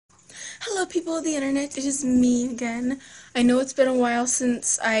Hello people of the internet, it is me again. I know it's been a while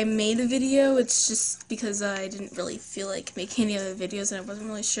since I made a video, it's just because I didn't really feel like making any other videos and I wasn't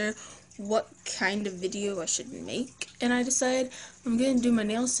really sure what kind of video I should make. And I decided I'm going to do my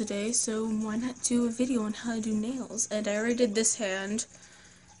nails today, so why not do a video on how to do nails. And I already did this hand,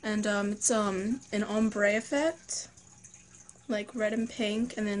 and it's an ombre effect, like red and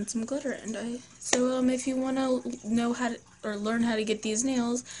pink, and then some glitter. And if you want to know how to, or learn how to get these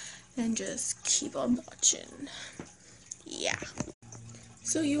nails, then just keep on watching. Yeah.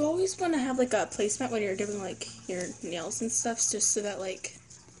 So you always want to have like a placemat when you're doing like your nails and stuff, just so that like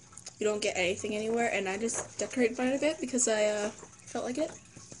you don't get anything anywhere. And I just decorated mine a bit because I felt like it.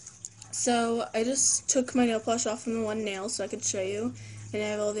 So I just took my nail polish off from the one nail so I could show you, and I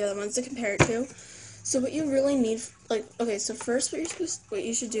have all the other ones to compare it to. So what you really need, like, okay, so first what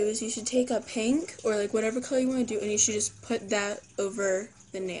you should do is you should take a pink or like whatever color you want to do, and you should just put that over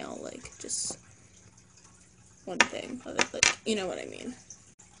the nail, like just one thing, like, you know what I mean.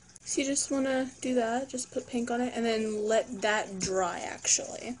 So you just want to do that, just put pink on it, and then let that dry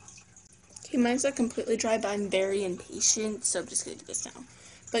actually. Okay, mine's not completely dry, but I'm very impatient, so I'm just gonna do this now.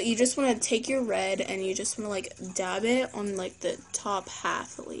 But you just want to take your red and you just want to like dab it on like the top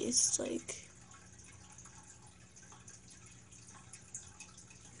half at least, like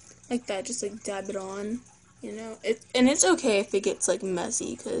that, just like dab it on, you know. And it's okay if it gets like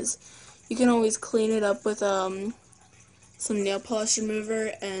messy, because you can always clean it up with some nail polish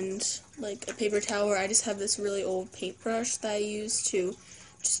remover and like a paper towel, or I just have this really old paintbrush that I use to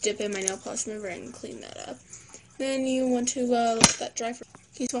just dip in my nail polish remover and clean that up. Then you want to let that dry for.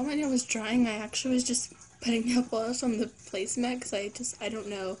 Okay, so while my nail was drying, I actually was just putting nail polish on the placemat because I don't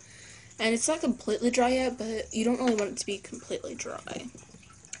know. And it's not completely dry yet, but you don't really want it to be completely dry.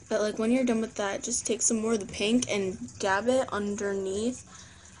 But like when you're done with that, just take some more of the pink and dab it underneath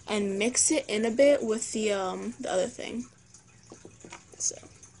and mix it in a bit with the other thing. So.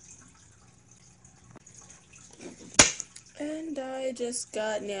 And I just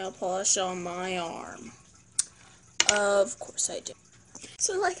got nail polish on my arm. Of course I did.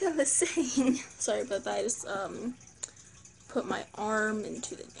 So like I was saying, sorry about that, I just put my arm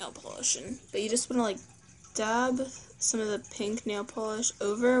into the nail polish, but you just want to like dab some of the pink nail polish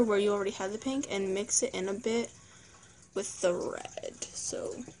over where you already had the pink and mix it in a bit with the red.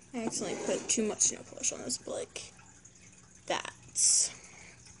 So I accidentally put too much nail polish on this, but like that.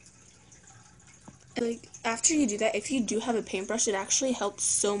 Like after you do that, if you do have a paintbrush, it actually helps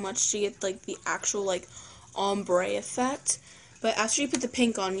so much to get like the actual like ombre effect. But after you put the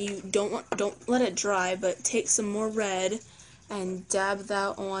pink on, you don't let it dry, but take some more red and dab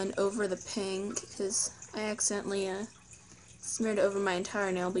that on over the pink, because I accidentally smeared it over my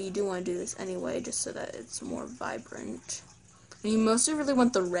entire nail, but you do want to do this anyway just so that it's more vibrant. And you mostly really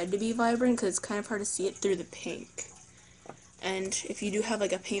want the red to be vibrant because it's kind of hard to see it through the pink. And if you do have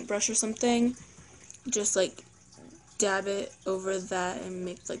like a paintbrush or something, just like dab it over that and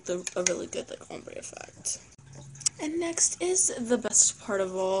make like a really good like ombre effect. And next is the best part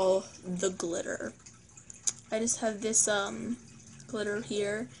of all, the glitter. I just have this glitter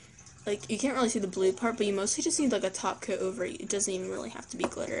here. Like you can't really see the blue part, but you mostly just need like a top coat over it. It doesn't even really have to be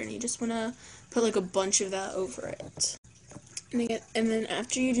glitter, and you just want to put like a bunch of that over it. And then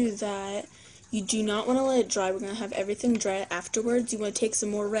after you do that, you do not want to let it dry. We're going to have everything dry afterwards. You want to take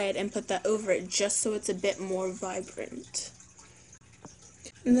some more red and put that over it just so it's a bit more vibrant.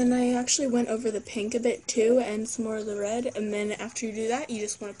 And then I actually went over the pink a bit too, and some more of the red, and then after you do that, you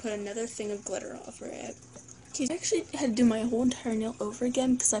just want to put another thing of glitter over it. Okay, I actually had to do my whole entire nail over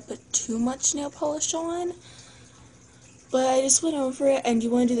again because I put too much nail polish on. But I just went over it, and you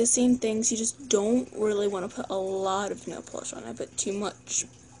want to do the same things, you just don't really want to put a lot of nail polish on. I put too much.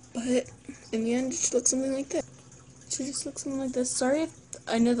 But in the end, it should look something like this. It should just look something like this. Sorry if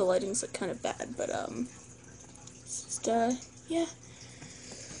I know the lighting's like kind of bad, but it's just, yeah.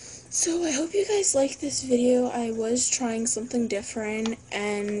 So I hope you guys like this video. I was trying something different,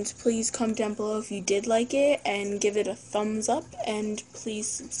 and please comment down below if you did like it, and give it a thumbs up, and please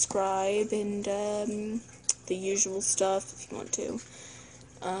subscribe, and the usual stuff if you want to.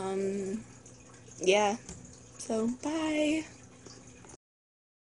 Yeah. So, bye!